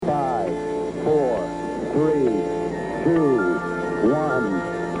2, 1,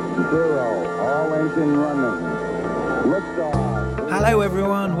 0. All engine running. Liftoff. Hello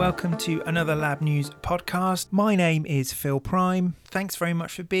everyone, welcome to another Lab News podcast. My name is Phil Prime. Thanks very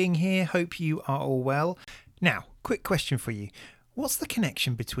much for being here. Hope you are all well. Now, quick question for you. What's the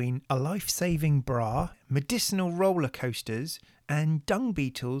connection between a life-saving bra, medicinal roller coasters, and dung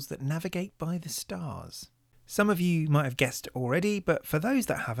beetles that navigate by the stars? Some of you might have guessed already, but for those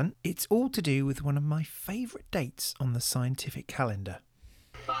that haven't, it's all to do with one of my favourite dates on the scientific calendar.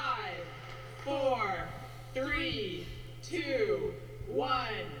 5, 4, 3, 2, 1,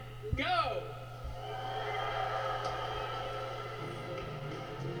 go!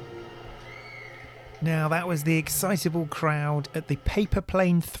 Now that was the excitable crowd at the paper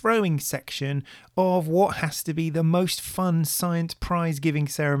plane throwing section of what has to be the most fun science prize giving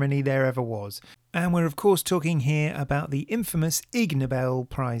ceremony there ever was. And we're of course talking here about the infamous Ig Nobel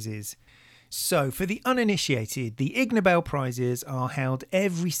prizes. So, for the uninitiated, the Ig Nobel prizes are held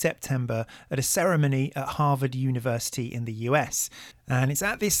every September at a ceremony at Harvard University in the US. And it's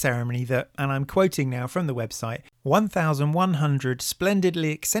at this ceremony that, and I'm quoting now from the website, 1,100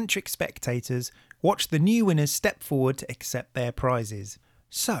 splendidly eccentric spectators watch the new winners step forward to accept their prizes.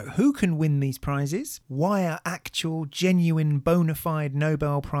 So, who can win these prizes? Why are actual, genuine, bona fide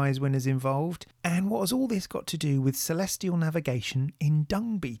Nobel Prize winners involved? And what has all this got to do with celestial navigation in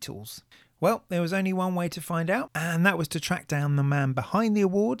dung beetles? Well, there was only one way to find out, and that was to track down the man behind the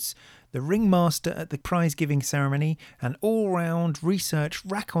awards, the ringmaster at the prize-giving ceremony, and all-round research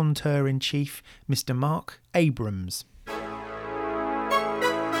raconteur-in-chief, Mr. Mark Abrams.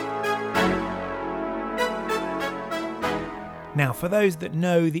 Now, for those that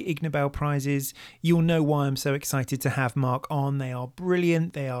know the Ig Nobel prizes, you'll know why I'm so excited to have Mark on. They are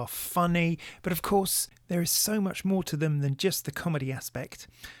brilliant, they are funny, but of course, there is so much more to them than just the comedy aspect.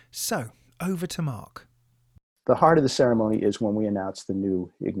 So, over to Mark. The heart of the ceremony is when we announce the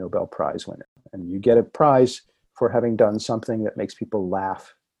new Ig Nobel Prize winner. And you get a prize for having done something that makes people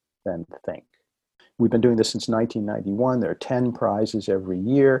laugh and think. We've been doing this since 1991. There are 10 prizes every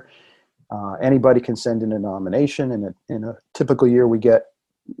year. Anybody can send in a nomination. In a typical year, we get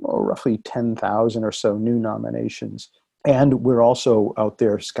roughly 10,000 or so new nominations. And we're also out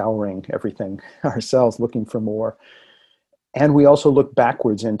there scouring everything ourselves, looking for more. And we also look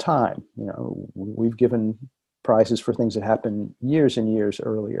backwards in time. You know, we've given prizes for things that happened years and years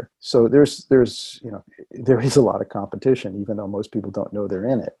earlier. So there is a lot of competition, even though most people don't know they're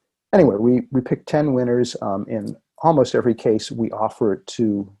in it. Anyway, we picked 10 winners. In almost every case, we offer it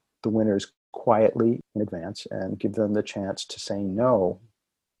to the winners quietly in advance and give them the chance to say no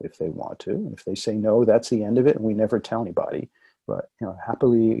if they want to. And if they say no, that's the end of it, and we never tell anybody. But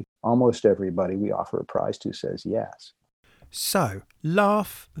happily, almost everybody we offer a prize to says yes. So,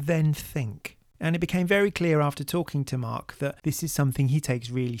 laugh, then think. And it became very clear after talking to Mark that this is something he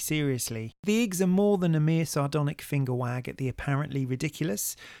takes really seriously. The Igs are more than a mere sardonic finger wag at the apparently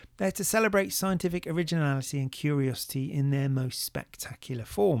ridiculous. They're to celebrate scientific originality and curiosity in their most spectacular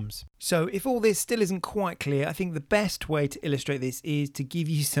forms. So if all this still isn't quite clear, I think the best way to illustrate this is to give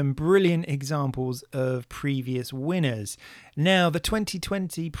you some brilliant examples of previous winners. Now, the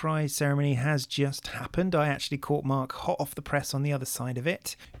 2020 prize ceremony has just happened. I actually caught Mark hot off the press on the other side of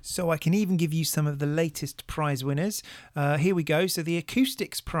it. So I can even give you some of the latest prize winners. Here we go. So the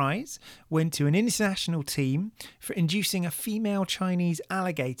Acoustics Prize went to an international team for inducing a female Chinese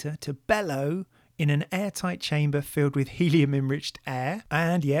alligator to bellow in an airtight chamber filled with helium-enriched air.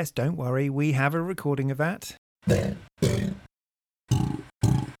 And yes, don't worry, we have a recording of that.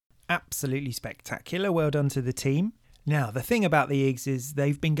 Absolutely spectacular. Well done to the team. Now, the thing about the Igs is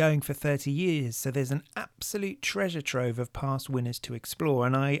they've been going for 30 years, so there's an absolute treasure trove of past winners to explore,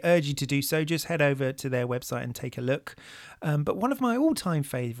 and I urge you to do so. Just head over to their website and take a look. But one of my all-time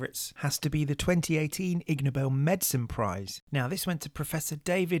favourites has to be the 2018 Ig Nobel Medicine Prize. Now, this went to Professor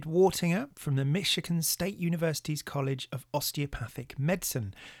David Wartinger from the Michigan State University's College of Osteopathic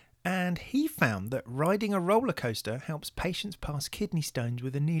Medicine. And he found that riding a roller coaster helps patients pass kidney stones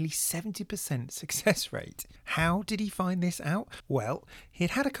with a nearly 70% success rate. How did he find this out? Well, he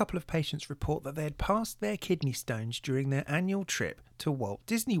had a couple of patients report that they had passed their kidney stones during their annual trip to Walt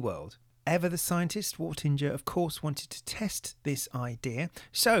Disney World. Ever the scientist, Wartinger, of course, wanted to test this idea,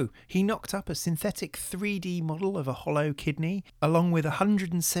 so he knocked up a synthetic 3D model of a hollow kidney, along with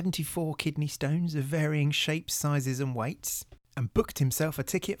 174 kidney stones of varying shapes, sizes and weights, and booked himself a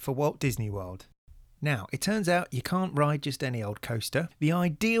ticket for Walt Disney World. Now, it turns out you can't ride just any old coaster. The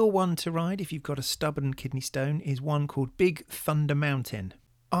ideal one to ride if you've got a stubborn kidney stone is one called Big Thunder Mountain.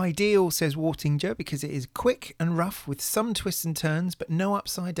 Ideal, says Wartinger, because it is quick and rough with some twists and turns, but no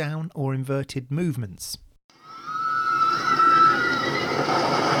upside down or inverted movements.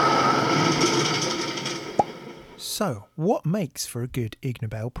 So, what makes for a good Ig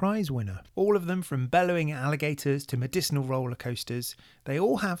Nobel Prize winner? All of them, from bellowing alligators to medicinal roller coasters, they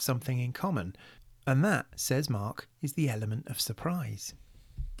all have something in common. And that, says Mark, is the element of surprise.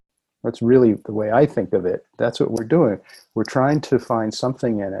 That's really the way I think of it. That's what we're doing. We're trying to find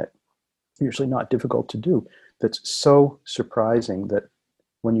something in it, usually not difficult to do, that's so surprising that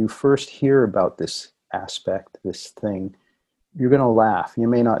when you first hear about this aspect, this thing, you're going to laugh. You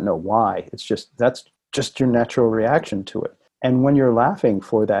may not know why. That's just your natural reaction to it. And when you're laughing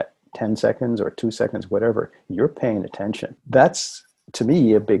for that 10 seconds or 2 seconds, whatever, you're paying attention. That's, to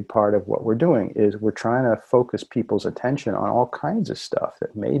me, a big part of what we're doing is we're trying to focus people's attention on all kinds of stuff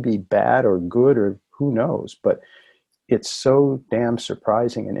that may be bad or good or who knows, but it's so damn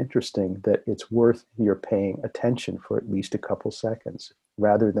surprising and interesting that it's worth your paying attention for at least a couple seconds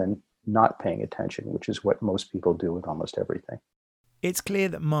rather than not paying attention, which is what most people do with almost everything. It's clear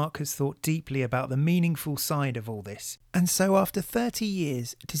that Mark has thought deeply about the meaningful side of all this. And so after 30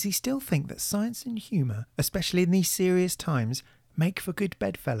 years, does he still think that science and humour, especially in these serious times, make for good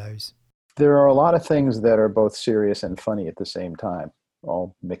bedfellows? There are a lot of things that are both serious and funny at the same time,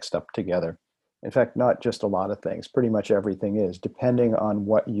 all mixed up together. In fact, not just a lot of things, pretty much everything is, depending on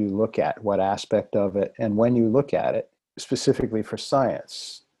what you look at, what aspect of it, and when you look at it, specifically for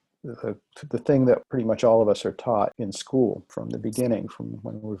science. The thing that pretty much all of us are taught in school from the beginning, from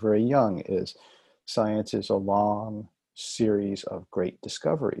when we're very young, is science is a long series of great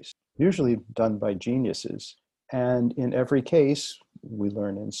discoveries, usually done by geniuses. And in every case, we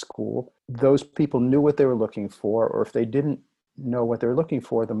learn in school, those people knew what they were looking for, or if they didn't know what they were looking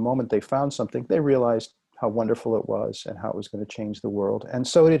for, the moment they found something, they realized how wonderful it was and how it was going to change the world. And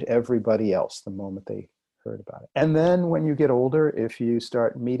so did everybody else the moment they heard about it. And then when you get older, if you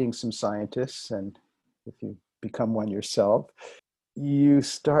start meeting some scientists and if you become one yourself, you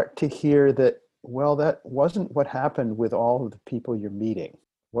start to hear that, well, that wasn't what happened with all of the people you're meeting.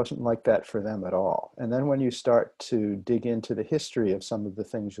 It wasn't like that for them at all. And then when you start to dig into the history of some of the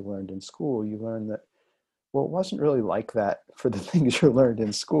things you learned in school, you learn that, well, it wasn't really like that for the things you learned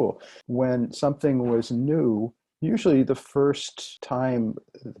in school. When something was new, usually the first time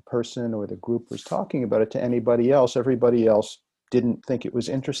the person or the group was talking about it to anybody else, everybody else didn't think it was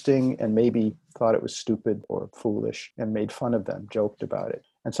interesting and maybe thought it was stupid or foolish and made fun of them, joked about it.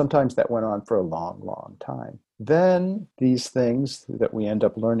 And sometimes that went on for a long, long time. Then these things that we end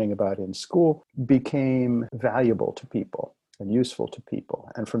up learning about in school became valuable to people and useful to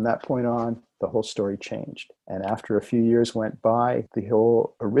people. And from that point on, the whole story changed. And after a few years went by, the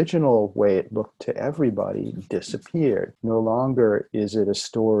whole original way it looked to everybody disappeared. No longer is it a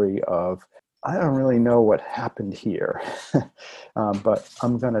story of, I don't really know what happened here, but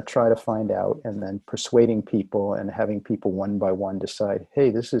I'm going to try to find out, and then persuading people and having people one by one decide,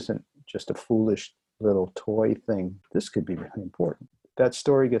 hey, this isn't just a foolish little toy thing. This could be really important. That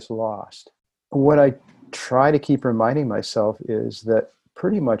story gets lost. What I try to keep reminding myself is that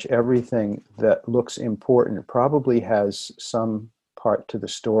pretty much everything that looks important probably has some part to the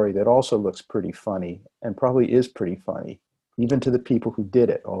story that also looks pretty funny and probably is pretty funny, even to the people who did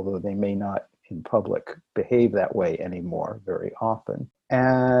it, although they may not in public behave that way anymore very often.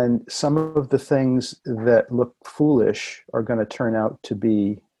 And some of the things that look foolish are going to turn out to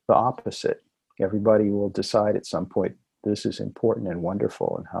be the opposite. Everybody will decide at some point, this is important and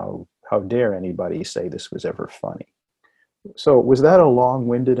wonderful, and how dare anybody say this was ever funny? So was that a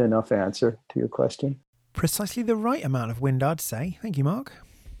long-winded enough answer to your question? Precisely the right amount of wind, I'd say. Thank you, Mark.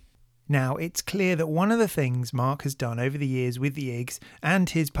 Now, it's clear that one of the things Mark has done over the years with the IGS and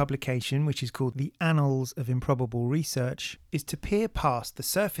his publication, which is called The Annals of Improbable Research, is to peer past the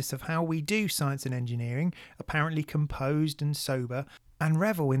surface of how we do science and engineering, apparently composed and sober, and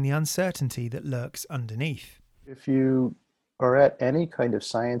revel in the uncertainty that lurks underneath. If you are at any kind of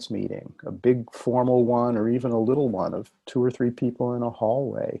science meeting, a big formal one or even a little one of 2 or 3 people in a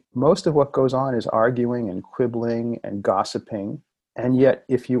hallway, most of what goes on is arguing and quibbling and gossiping. And yet,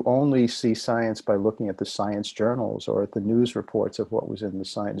 if you only see science by looking at the science journals or at the news reports of what was in the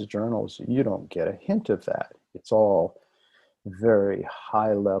science journals, you don't get a hint of that. It's all very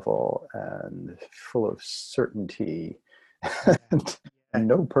high level and full of certainty and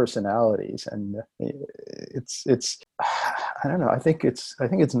no personalities. And it's I don't know. I think it's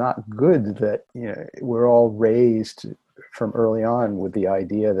not good that, you know, we're all raised from early on with the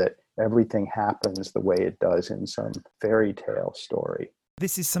idea that everything happens the way it does in some fairy tale story.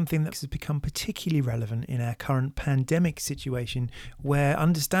 This is something that has become particularly relevant in our current pandemic situation, where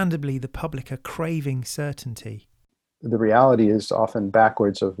understandably the public are craving certainty. The reality is often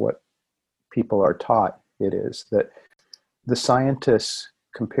backwards of what people are taught it is, that The scientists,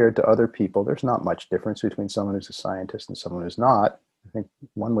 compared to other people, there's not much difference between someone who's a scientist and someone who's not. I think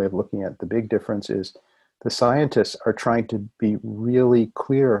one way of looking at the big difference is the scientists are trying to be really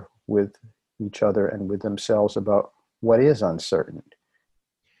clear with each other and with themselves about what is uncertain.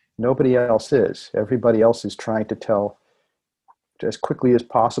 Nobody else is. Everybody else is trying to tell, as quickly as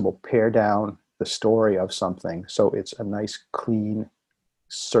possible, pare down the story of something so it's a nice, clean,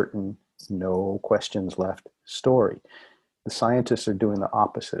 certain, no questions left story. The scientists are doing the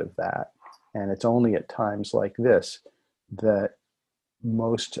opposite of that. And it's only at times like this that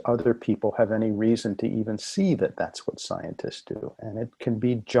most other people have any reason to even see that that's what scientists do. And it can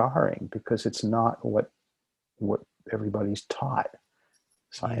be jarring because it's not what everybody's taught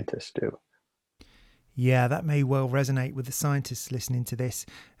scientists do. Yeah, that may well resonate with the scientists listening to this,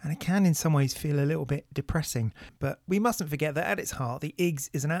 and it can in some ways feel a little bit depressing. But we mustn't forget that at its heart, the IGS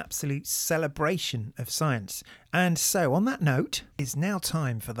is an absolute celebration of science. And so, on that note, it's now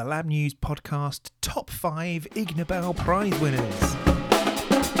time for the Lab News Podcast Top 5 Ig Nobel Prize winners.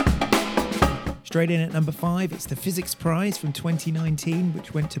 Straight in at number 5, it's the Physics Prize from 2019,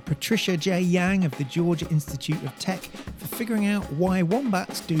 which went to Patricia J. Yang of the Georgia Institute of Tech for figuring out why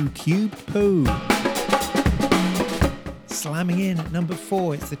wombats do cubed poo. Slamming in at number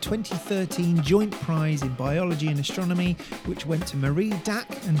 4, it's the 2013 Joint Prize in Biology and Astronomy, which went to Marie Dack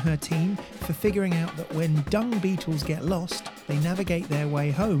and her team for figuring out that when dung beetles get lost, they navigate their way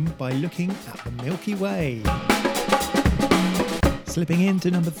home by looking at the Milky Way. Slipping into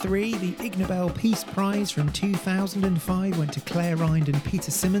number 3, the Ig Nobel Peace Prize from 2005 went to Claire Rind and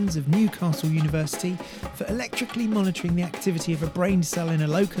Peter Simmons of Newcastle University for electrically monitoring the activity of a brain cell in a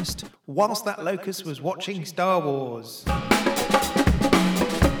locust whilst that locust was watching Star Wars.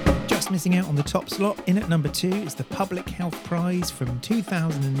 Just missing out on the top slot, in at number 2 is the Public Health Prize from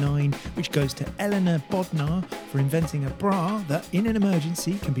 2009, which goes to Eleanor Bodnar for inventing a bra that, in an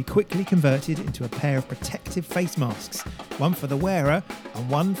emergency, can be quickly converted into a pair of protective face masks, one for the wearer and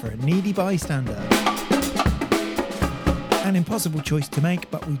one for a needy bystander. An impossible choice to make,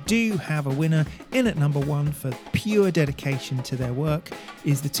 but we do have a winner. In at number 1 for pure dedication to their work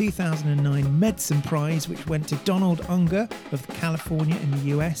is the 2009 Medicine Prize, which went to Donald Unger of California in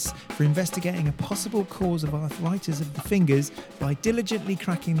the US for investigating a possible cause of arthritis of the fingers by diligently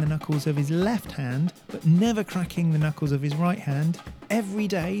cracking the knuckles of his left hand, but never cracking the knuckles of his right hand every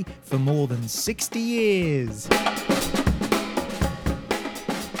day for more than 60 years.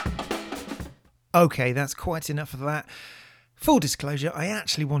 Okay, that's quite enough of that. Full disclosure, I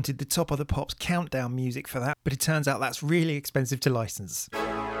actually wanted the Top of the Pops countdown music for that, but it turns out that's really expensive to license.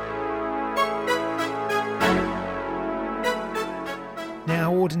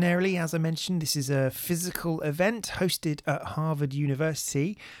 Now, ordinarily, as I mentioned, this is a physical event hosted at Harvard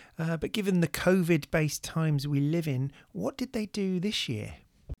University, but given the COVID-based times we live in, what did they do this year?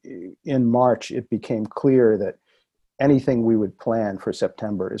 In March, it became clear that anything we would plan for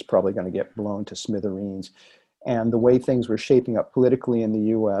September is probably going to get blown to smithereens. And the way things were shaping up politically in the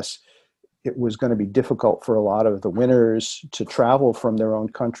U.S., it was going to be difficult for a lot of the winners to travel from their own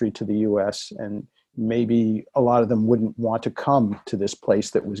country to the U.S., and maybe a lot of them wouldn't want to come to this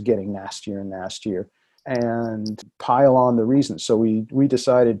place that was getting nastier and nastier, and pile on the reasons. So we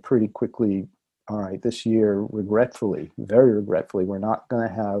decided pretty quickly, all right, this year, regretfully, very regretfully, we're not going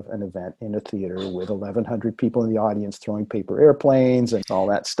to have an event in a theater with 1,100 people in the audience throwing paper airplanes and all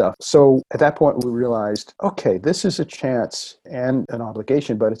that stuff. So at that point, we realized, okay, this is a chance and an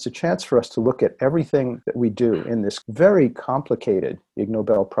obligation, but it's a chance for us to look at everything that we do in this very complicated Ig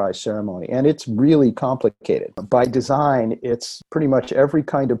Nobel Prize ceremony. And it's really complicated. By design, it's pretty much every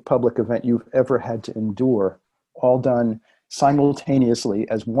kind of public event you've ever had to endure, all done simultaneously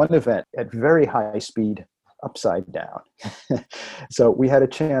as one event at very high speed, upside down. So we had a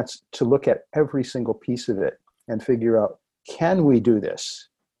chance to look at every single piece of it and figure out, can we do this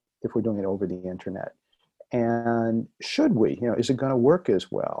if we're doing it over the internet? And should we? Is it going to work as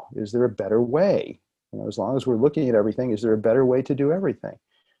well? Is there a better way? As long as we're looking at everything, is there a better way to do everything?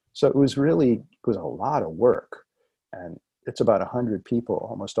 So it was a lot of work. And it's about 100 people,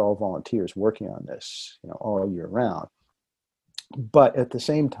 almost all volunteers, working on this, all year round. But at the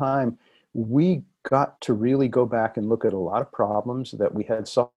same time, we got to really go back and look at a lot of problems that we had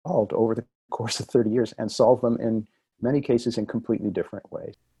solved over the course of 30 years and solve them in many cases in completely different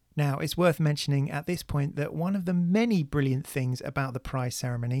ways. Now, it's worth mentioning at this point that one of the many brilliant things about the prize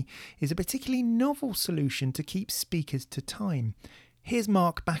ceremony is a particularly novel solution to keep speakers to time. Here's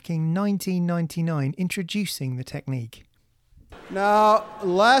Mark back in 1999 introducing the technique. Now,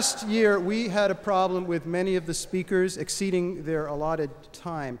 last year we had a problem with many of the speakers exceeding their allotted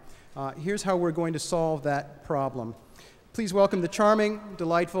time. Here's how we're going to solve that problem. Please welcome the charming,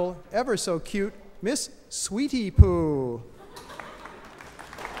 delightful, ever so cute Miss Sweetie Poo.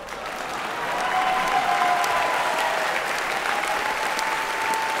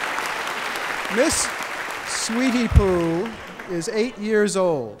 Miss Sweetie Poo is 8 years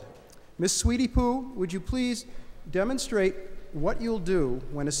old. Miss Sweetie Poo, would you please demonstrate what you'll do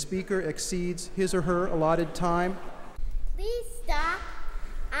when a speaker exceeds his or her allotted time? Please stop.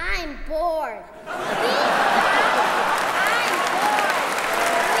 I'm bored. Please stop. I'm bored.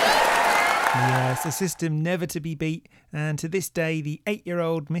 Yes, a system never to be beat, and to this day, the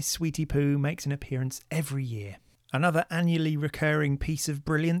 8-year-old Miss Sweetie Poo makes an appearance every year. Another annually recurring piece of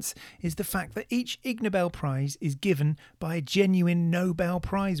brilliance is the fact that each Ig Nobel Prize is given by a genuine Nobel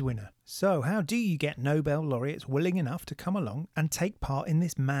Prize winner. So how do you get Nobel laureates willing enough to come along and take part in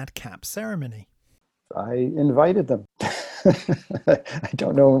this madcap ceremony? I invited them. I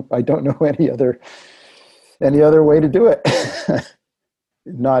don't know any other way to do it.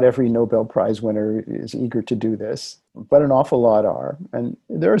 Not every Nobel Prize winner is eager to do this, but an awful lot are. And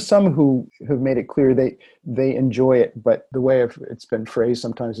there are some who have made it clear they enjoy it, but the way it's been phrased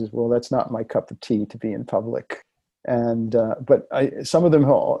sometimes is, well, that's not my cup of tea to be in public. And but some of them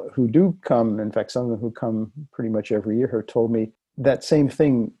who do come, in fact, some of them who come pretty much every year, have told me that same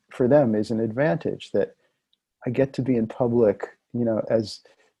thing for them is an advantage, that I get to be in public, as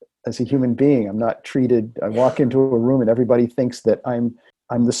a human being. I'm not treated, I walk into a room and everybody thinks that I'm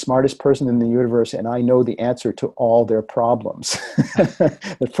the smartest person in the universe and I know the answer to all their problems.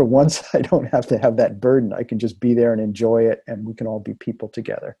 That for once I don't have to have that burden. I can just be there and enjoy it, and we can all be people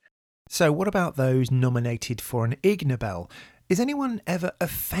together. So what about those nominated for an Ig Nobel? Is anyone ever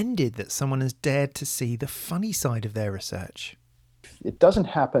offended that someone has dared to see the funny side of their research? It doesn't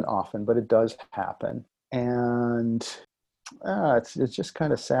happen often, but it does happen. And it's just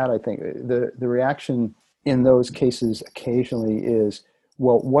kind of sad, I think. The reaction in those cases occasionally is,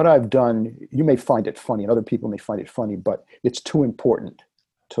 well, what I've done, you may find it funny, and other people may find it funny, but it's too important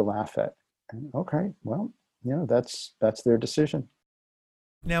to laugh at. And, okay, well, that's their decision.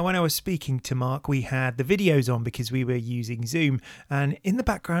 Now, when I was speaking to Mark, we had the videos on because we were using Zoom, and in the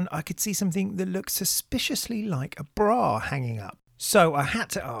background I could see something that looked suspiciously like a bra hanging up. So I had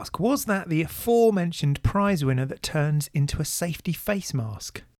to ask, was that the aforementioned prize winner that turns into a safety face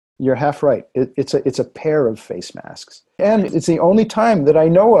mask? You're half right. It's a pair of face masks. And it's the only time that I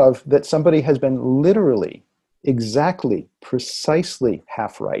know of that somebody has been literally, exactly, precisely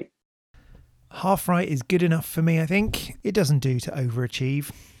half right. Half right is good enough for me, I think. It doesn't do to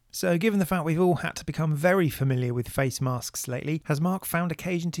overachieve. So given the fact we've all had to become very familiar with face masks lately, has Mark found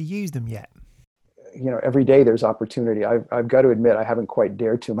occasion to use them yet? Every day there's opportunity. I've got to admit, I haven't quite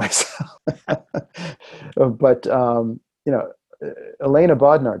dared to myself. But, Elena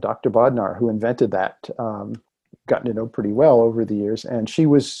Bodnar, Dr. Bodnar, who invented that, gotten to know pretty well over the years. And she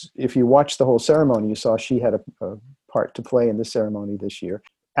was, if you watched the whole ceremony, you saw she had a part to play in the ceremony this year.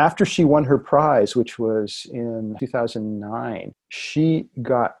 After she won her prize, which was in 2009, she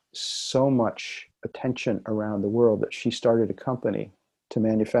got so much attention around the world that she started a company to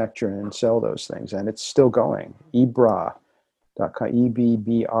manufacture and sell those things. And it's still going. Ebbra.com,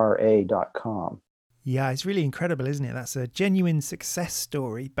 EBBRA.com. Yeah, it's really incredible, isn't it? That's a genuine success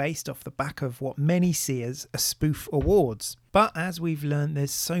story based off the back of what many see as a spoof awards. But as we've learned, there's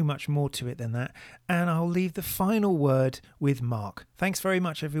so much more to it than that. And I'll leave the final word with Mark. Thanks very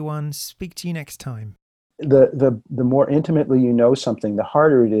much, everyone. Speak to you next time. The more intimately you know something, the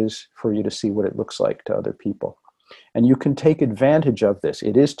harder it is for you to see what it looks like to other people. And you can take advantage of this.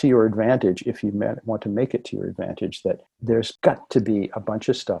 It is to your advantage, if you want to make it to your advantage, that there's got to be a bunch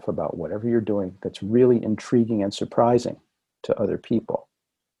of stuff about whatever you're doing that's really intriguing and surprising to other people.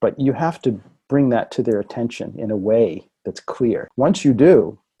 But you have to bring that to their attention in a way that's clear. Once you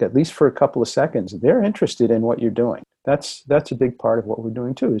do, at least for a couple of seconds, they're interested in what you're doing. That's a big part of what we're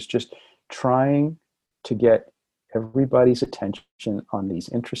doing too, is just trying to get everybody's attention on these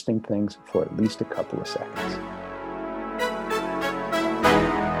interesting things for at least a couple of seconds.